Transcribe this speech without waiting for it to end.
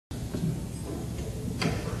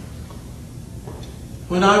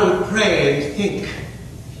when I would pray and think.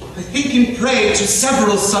 I think and pray to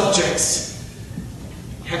several subjects.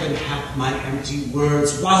 Heaven hath my empty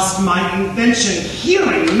words, whilst my invention,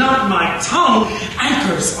 hearing not my tongue,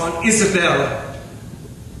 anchors on Isabel.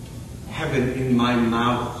 Heaven in my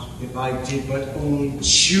mouth, if I did but only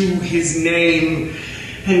chew his name.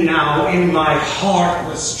 And now in my heart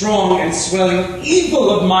the strong and swelling evil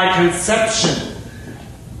of my conception.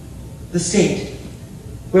 The state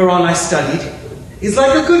whereon I studied is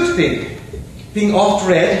like a good thing, being oft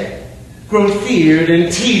read, grown feared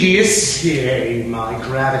and tedious, yea, my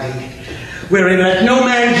gravity, wherein let no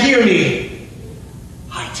man hear me.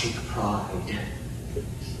 I take pride.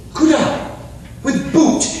 Could I, with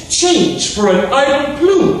boot, change for an idle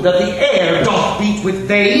plume that the air doth beat with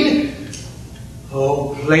vain?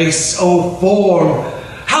 O place, O form,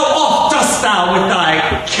 how oft dost thou with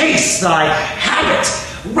thy case, thy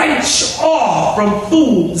habit, wrench off from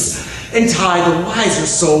fools, and tie the wiser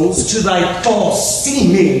souls to thy false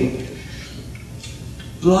seeming.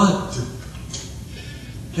 Blood,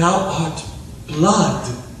 thou art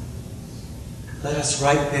blood. Let us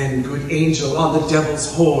write then, good angel, on the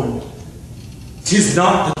devil's horn. 'Tis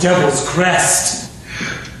not the devil's crest.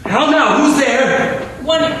 How now, who's there?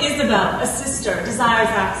 One Isabel, a sister, desires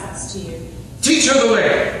access to you. Teach her the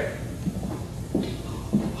way.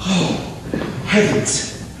 Oh, heavens!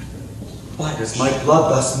 Why does my blood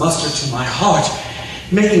thus muster to my heart,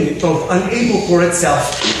 making it both unable for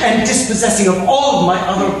itself and dispossessing of all of my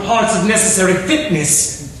other parts of necessary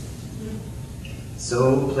fitness?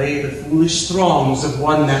 So play the foolish throngs of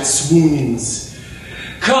one that swoons.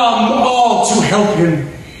 Come all to help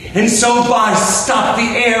him, and so by stop the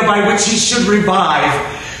air by which he should revive.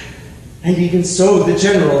 And even so the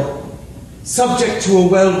general, subject to a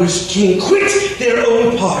well-wished king, quit their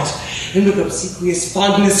own part, and with obsequious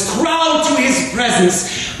fondness crowd to his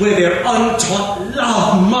presence, where their untaught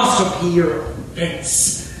love must appear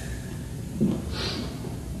offense.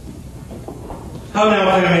 How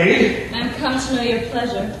now, fair maid? I am come to know your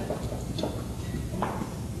pleasure.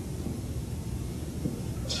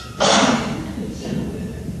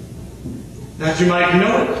 That you might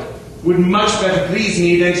know it would much better please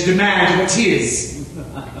me than to demand what 'tis.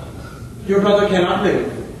 Your brother cannot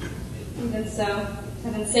live. Even so,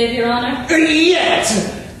 heaven save your honor. Yet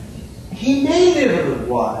he may live a little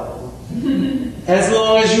while. As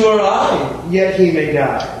long as you are I, yet he may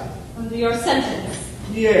die. Under your sentence.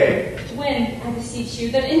 Yea. When, I beseech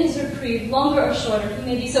you, that in his reprieve, longer or shorter, he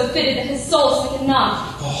may be so fitted that his soul sicken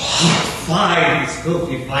not. Oh, fie these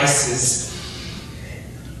filthy vices.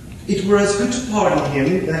 It were as good to pardon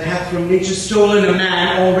him that hath from nature stolen a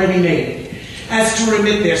man already made, as to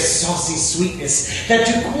remit their saucy sweetness, that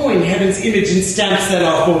to coin heaven's image in stamps that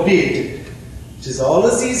are forbid. 'Tis all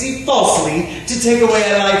as easy falsely to take away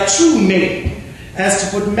a life true made, as to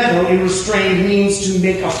put metal in restrained means to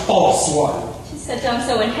make a false one. 'Tis set down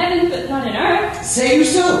so in heaven, but not in earth. Say you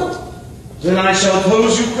so? Then I shall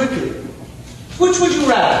pose you quickly. Which would you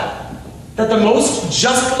rather, that the most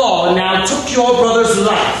just law now took your brother's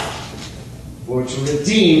life, or to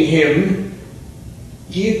redeem him,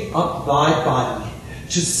 give up thy body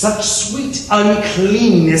to such sweet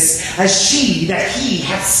uncleanness as she that he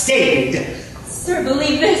hath stained? Sir,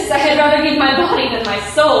 believe this, I had rather give my body than my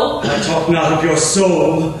soul. I talk not of your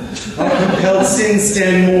soul. Our compelled sins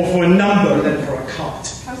stand more for number than for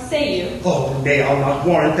account. How say you? Oh, nay, I'll not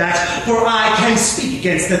warrant that, for I can speak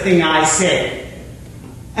against the thing I say.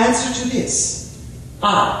 Answer to this.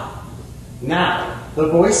 I, now, the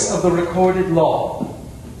voice of the recorded law,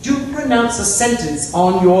 do pronounce a sentence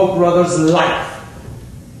on your brother's life.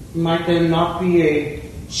 Might there not be a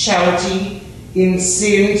charity in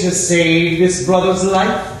sin to save this brother's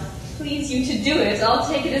life? Please you to do it. I'll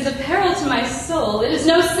take it as a peril to my soul. It is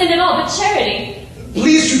no sin at all, but charity.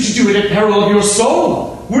 Please you to do it at peril of your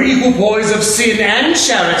soul. We're equal boys of sin and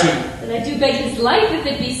charity. But I do beg his life if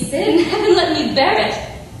it be sin. Heaven let me bear it.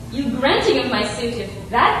 You granting of my suit, if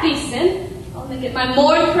that be sin, I'll make it my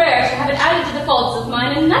morn prayer to have it added to the faults of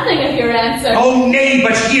mine, and nothing of your answer. Oh, nay,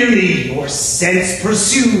 but hear me. Your sense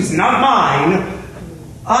pursues, not mine.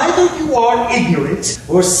 Either you are ignorant,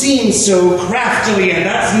 or seem so craftily, and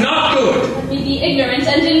that's not good. Let me be ignorant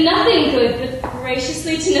and do nothing good, but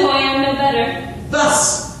graciously to know I am no better.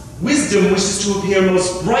 Thus, wisdom wishes to appear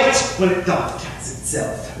most bright when it doth cast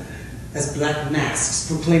itself, as black masks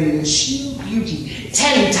proclaiming sheer beauty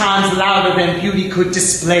 10 times louder than beauty could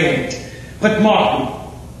display it. But mark me,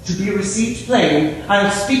 to be received plain,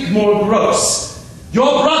 I'll speak more gross.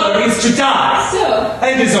 Your brother is to die. So?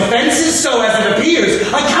 And his offense is so as it appears,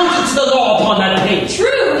 accounted to the law upon that page.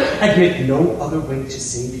 True. Admit no other way to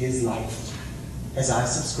save his life. as I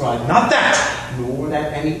subscribe, not that, nor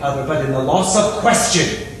that any other, but in the loss of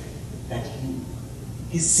question, that you,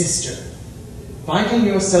 his sister, finding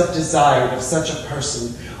yourself desired of such a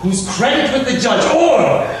person, whose credit with the judge,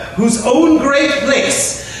 or whose own great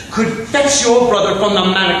place, could fetch your brother from the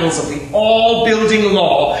manacles of the all-building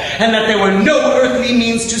law, and that there were no earthly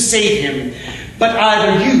means to save him, but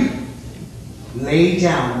either you lay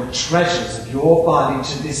down the treasures of your body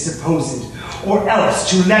to this supposed, or else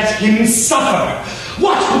to let him suffer.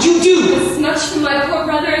 What would you do? As much for my poor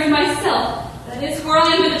brother as myself. That is, were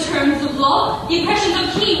I under the terms of law, the impressions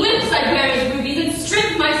of keen whips I'd wear as rubies, and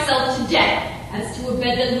strip myself to death, as to a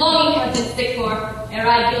bed that longing have been sick for, ere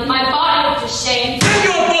I yield my body up to shame. Then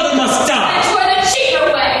your brother must die! That were the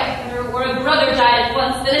cheaper way. Better were a brother died at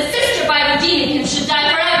once, than a sister by redeeming him should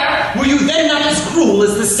die forever. Were you then not as cruel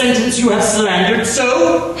as the sentence you have slandered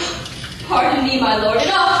so? Pardon me, my lord, it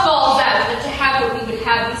oft falls out that to have what we would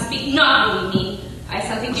have, we speak not what we mean. I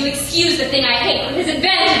have something to excuse the thing I hate for his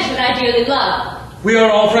advantage that I dearly love. We are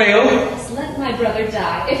all frail. Yes, let my brother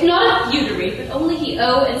die, if not of feudary, but only he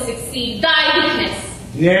owe and succeed thy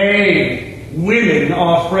weakness. Nay, women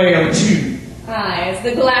are frail too. Aye, as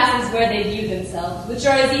the glasses where they view themselves, which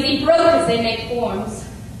are as easy broke as they make forms.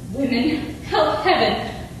 Women, help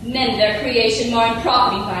heaven, mend their creation more and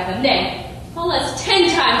profiting by them. Nay, call us 10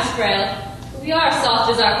 times frail, for we are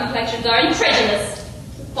soft as our complexions are, incredulous,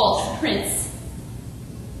 the false prince.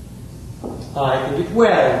 I think it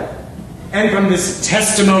well, and from this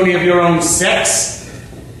testimony of your own sex,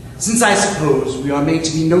 since I suppose we are made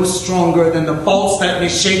to be no stronger than the faults that may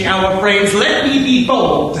shake our frames, let me be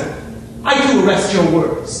bold. I do arrest your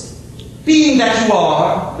words. Being that you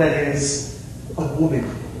are, that is, a woman.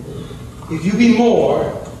 If you be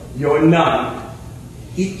more, you're none.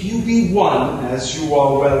 If you be one, as you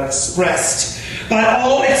are well expressed, by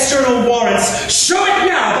all external warrants, show it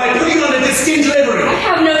now by putting on a distinct livery. I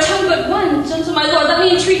have no tongue but one, gentle my lord. Let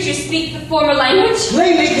me entreat you speak the former language.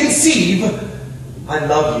 Plainly conceive, I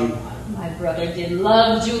love you. My brother did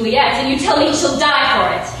love Juliet, and you tell me he shall die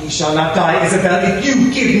for it. He shall not die, Isabel, if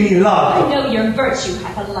you give me love. I know your virtue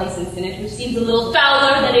hath a license in it, which seems a little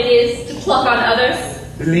fouler than it is to pluck on others.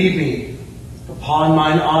 Believe me, upon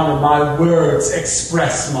mine honor, my words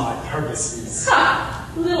express my purposes. Ha!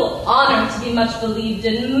 Little honor to be much believed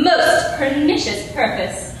in, most pernicious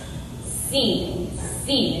purpose.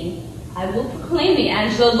 Seeming, I will proclaim thee,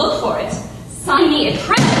 Angela, look for it. Sign me a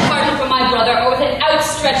present pardon for my brother, or with an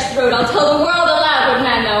outstretched throat I'll tell the world aloud what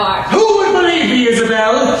man thou art. Who would believe me,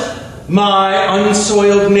 Isabel? My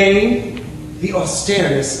unsoiled name, the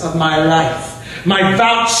austereness of my life, my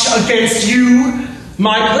vouch against you,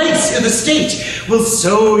 my place in the state will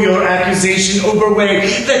so your accusation overweigh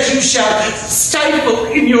that you shall stifle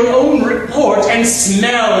in your own report and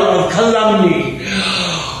smell of calumny.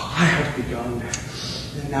 I have begun,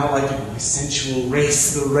 and now I give my sensual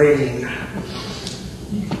race the rein.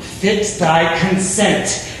 Fit thy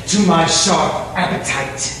consent to my sharp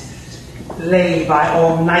appetite. Lay by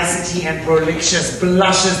all nicety and prolixous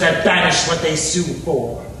blushes that banish what they sue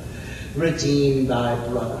for. Redeem thy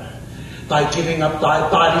brother by giving up thy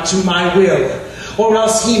body to my will, or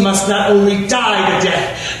else he must not only die the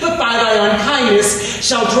death, but by thy unkindness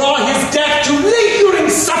shall draw his death to lingering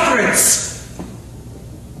sufferance.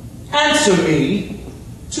 Answer me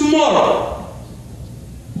tomorrow,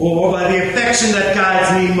 or by the affection that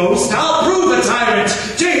guides me most, I'll prove a tyrant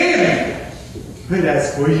to him. And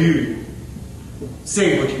as for you,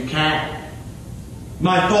 say what you can.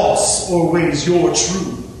 My false or ways your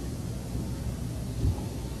true.